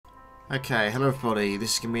Okay, hello everybody,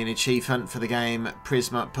 this is going to be an achievement for the game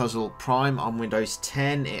Prizma Puzzle Prime on Windows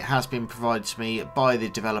 10. It has been provided to me by the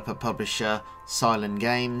developer publisher Silent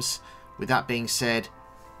Games. With that being said,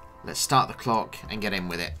 let's start the clock and get in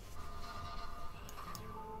with it.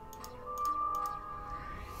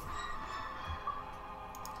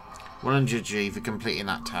 $100G for completing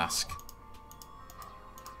that task.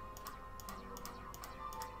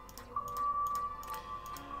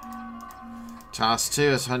 Task 2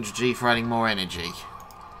 is 100G for adding more energy.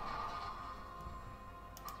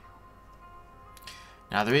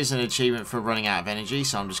 Now there is an achievement for running out of energy,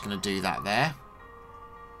 so I'm just going to do that there.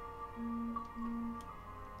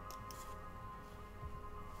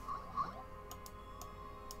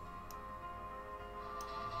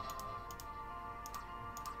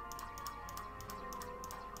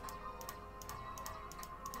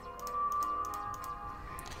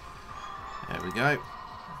 There we go.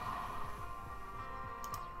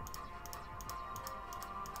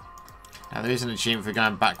 Now there is an achievement for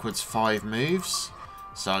going backwards 5 moves,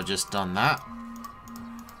 so I've just done that.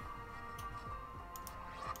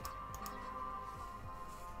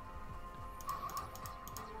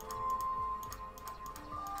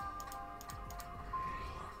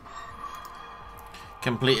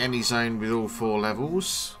 Complete any zone with all 4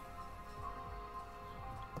 levels.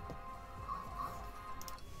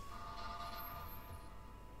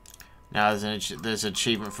 Now there's an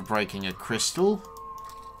achievement for breaking a crystal.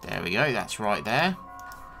 There we go, that's right there.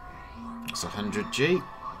 That's 100G.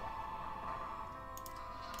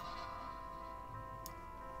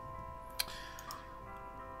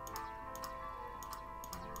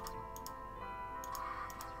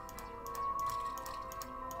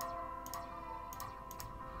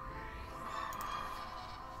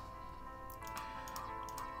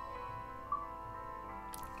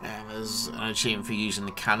 And there's an achievement for using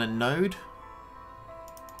the cannon node.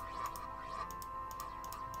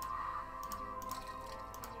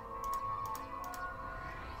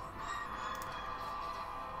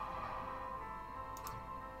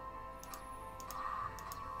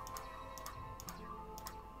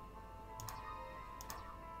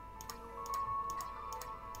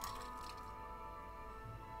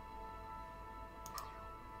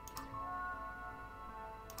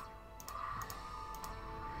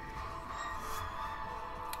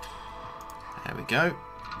 There we go.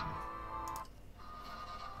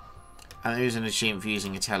 And there is an achievement for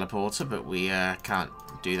using a teleporter, but we can't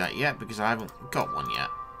do that yet because I haven't got one yet.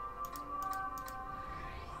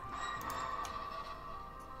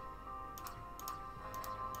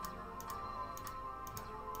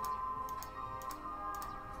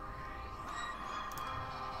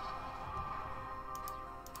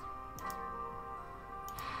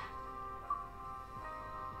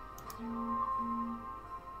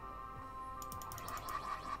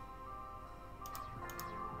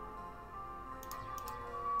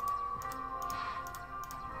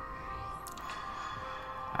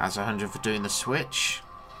 That's 100 for doing the switch.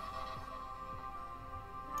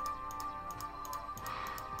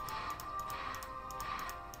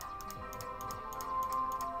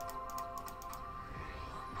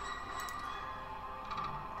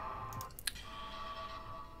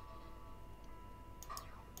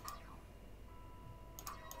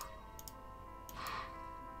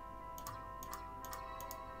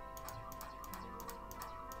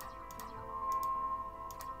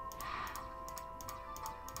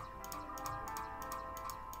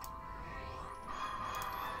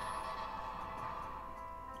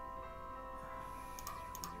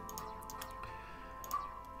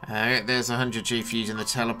 There's 100G for using the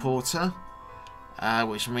teleporter,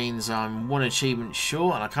 which means I'm 1 achievement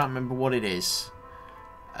short, and I can't remember what it is.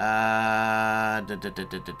 Oh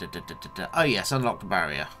yes, unlock the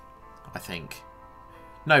barrier, I think.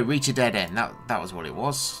 No, reach a dead end. That was what it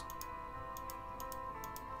was.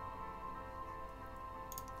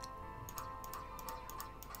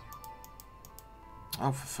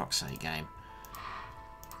 Oh, for fuck's sake, game.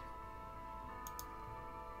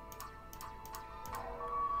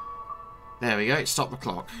 There we go, stop the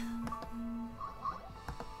clock.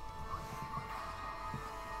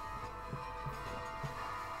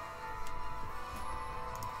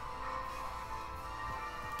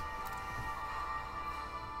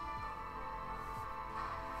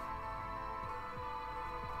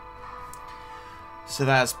 So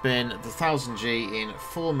that's been the 1000G in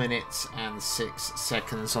 4 minutes and 6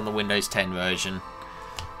 seconds on the Windows 10 version.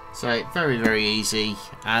 So very, very easy,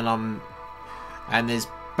 and there's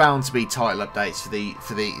bound to be title updates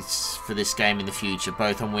for this game in the future,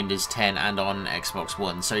 both on Windows 10 and on Xbox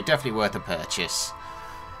One, so definitely worth a purchase.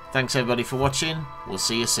 Thanks everybody for watching, we'll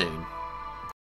see you soon.